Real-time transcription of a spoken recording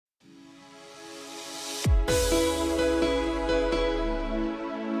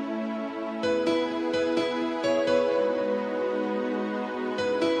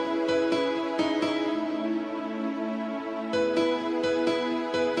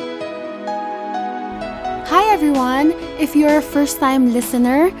Hi everyone! If you're a first-time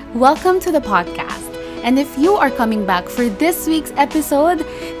listener, welcome to the podcast. And if you are coming back for this week's episode,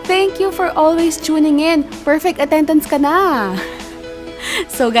 thank you for always tuning in. Perfect attendance ka na!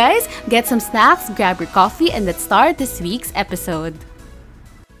 So guys, get some snacks, grab your coffee, and let's start this week's episode.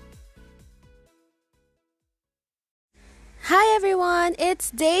 Hi everyone!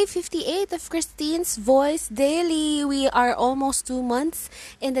 It's day 58 of Christine's Voice Daily. We are almost 2 months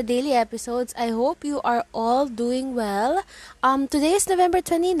in the daily episodes. I hope you are all doing well. Today is November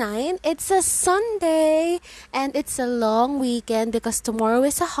 29. It's a Sunday and it's a long weekend because tomorrow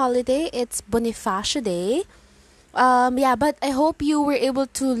is a holiday. It's Bonifacio Day. But I hope you were able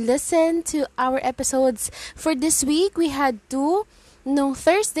to listen to our episodes for this week. We had two. No,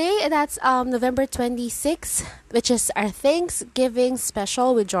 Thursday, that's November 26th, which is our Thanksgiving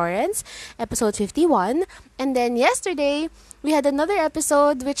special with Jorans, episode 51. And then yesterday, we had another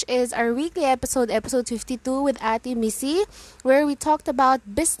episode, which is our weekly episode 52 with Ate Missy, where we talked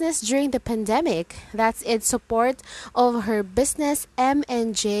about business during the pandemic. That's in support of her business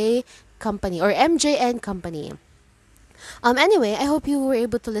M&J Company or MJN Company. Anyway, I hope you were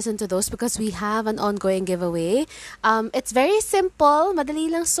able to listen to those because we have an ongoing giveaway. It's very simple. Madali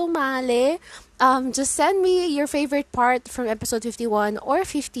lang sumali. Just send me your favorite part from episode 51 or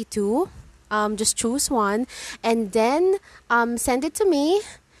 52. Just choose one. And then send it to me.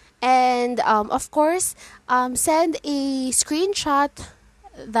 And of course, send a screenshot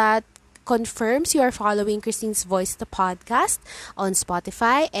that confirms you are following Christine's Voice, the podcast, on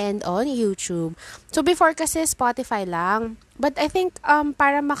Spotify and on YouTube. So, before kasi Spotify lang. But I think,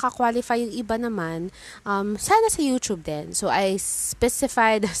 para makakwalify yung iba naman, sana sa YouTube din. So, I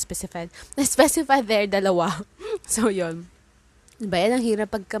specified there dalawa. So, yun. Diba yan, ang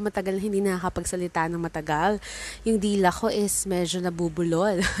hirap pagka matagal na hindi nakakapagsalita ng matagal. Yung dila ko is medyo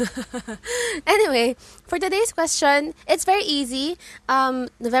nabubulol. Anyway, for today's question, it's very easy.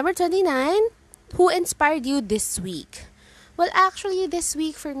 November 29, who inspired you this week? Well, actually, this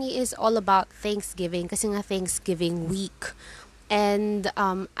week for me is all about Thanksgiving kasi nga Thanksgiving week. And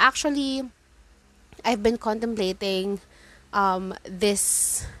actually, I've been contemplating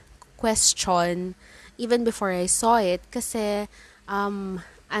this question even before I saw it kasi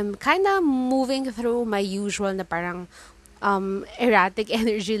I'm kind of moving through my usual na parang erratic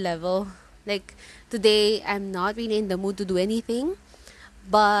energy level. Like, today, I'm not really in the mood to do anything.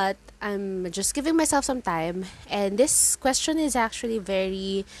 But I'm just giving myself some time. And this question is actually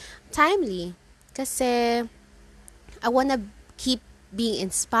very timely. Kasi I want to keep being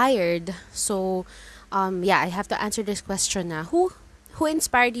inspired. So, I have to answer this question na. Who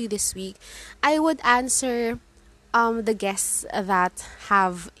inspired you this week? I would answer the guests that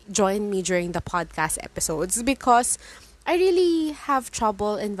have joined me during the podcast episodes because I really have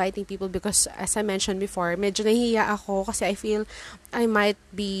trouble inviting people because, as I mentioned before, medyo nahihiya ako kasi I feel I might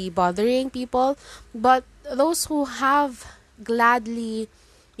be bothering people. But those who have gladly,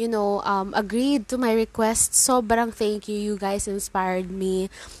 agreed to my request, sobrang thank you. You guys inspired me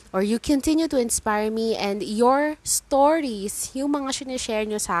or you continue to inspire me, and your stories, yung mga sinishare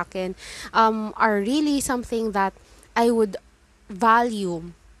nyo sa akin, are really something that I would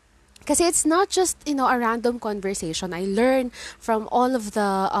value. Kasi it's not just, a random conversation. I learn from all of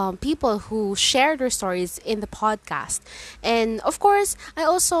the people who share their stories in the podcast. And of course, I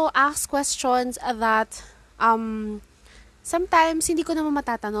also ask questions that sometimes hindi ko naman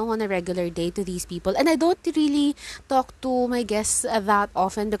matatanong on a regular day to these people. And I don't really talk to my guests that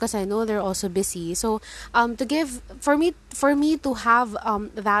often because I know they're also busy. So, for me to have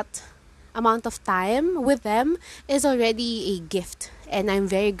that amount of time with them is already a gift. And I'm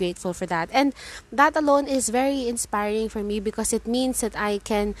very grateful for that. And that alone is very inspiring for me because it means that I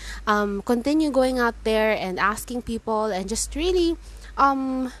can continue going out there and asking people and just really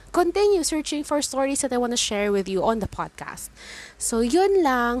continue searching for stories that I want to share with you on the podcast. So, yun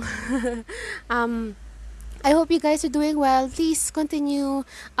lang. I hope you guys are doing well. Please continue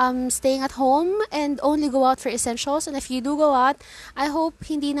staying at home and only go out for essentials. And if you do go out, I hope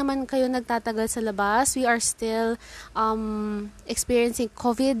hindi naman kayo nagtatagal sa labas. We are still experiencing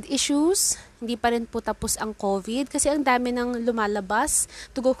COVID issues. Hindi pa rin po tapos ang COVID kasi ang dami nang lumalabas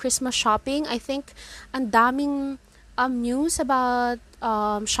to go Christmas shopping. I think ang daming news about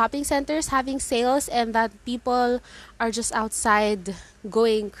shopping centers having sales and that people are just outside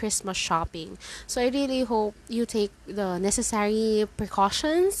going Christmas shopping. So I really hope you take the necessary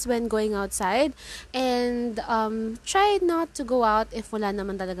precautions when going outside and try not to go out if wala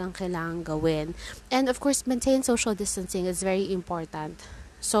naman talagang kailangan gawin. And of course, maintain social distancing is very important.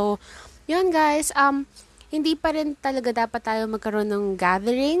 So, yun guys, hindi pa rin talaga dapat tayo magkaroon ng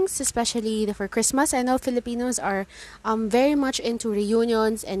gatherings, especially for Christmas. I know Filipinos are very much into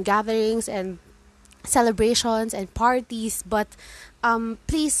reunions and gatherings and celebrations and parties, but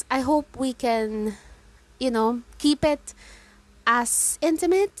please, I hope we can, keep it as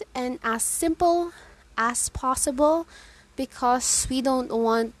intimate and as simple as possible, because we don't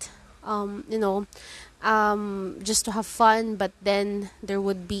want, just to have fun, but then there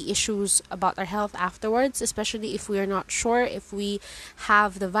would be issues about our health afterwards, especially if we are not sure if we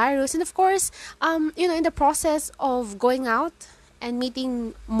have the virus. And of course, in the process of going out and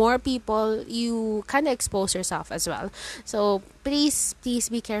meeting more people, you kind of expose yourself as well. So please, please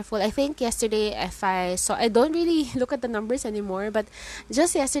be careful. I think yesterday, if I saw, I don't really look at the numbers anymore, but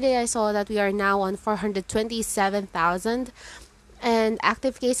just yesterday I saw that we are now on 427,000, and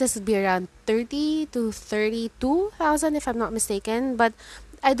active cases would be around 30 to 32,000 if I'm not mistaken. But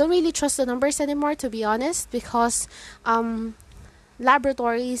I don't really trust the numbers anymore, to be honest, because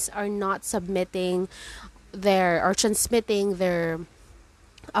laboratories are not submitting their or transmitting their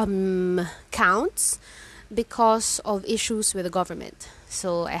counts because of issues with the government.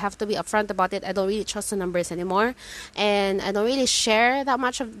 So I have to be upfront about it. I don't really trust the numbers anymore, and I don't really share that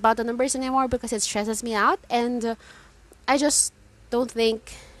much about the numbers anymore because it stresses me out, and I just don't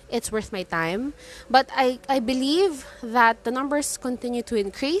think it's worth my time. But I believe that the numbers continue to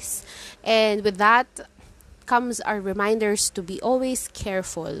increase, and with that comes our reminders to be always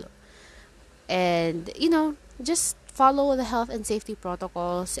careful and just follow the health and safety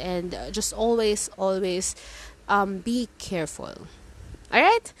protocols, and just always be careful. All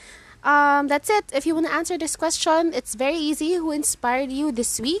right, that's it. If you want to answer this question, it's very easy. Who inspired you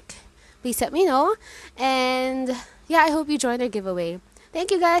this week? Please let me know. And yeah, I hope you joined our giveaway.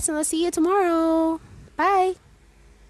 Thank you guys, and I'll see you tomorrow. Bye.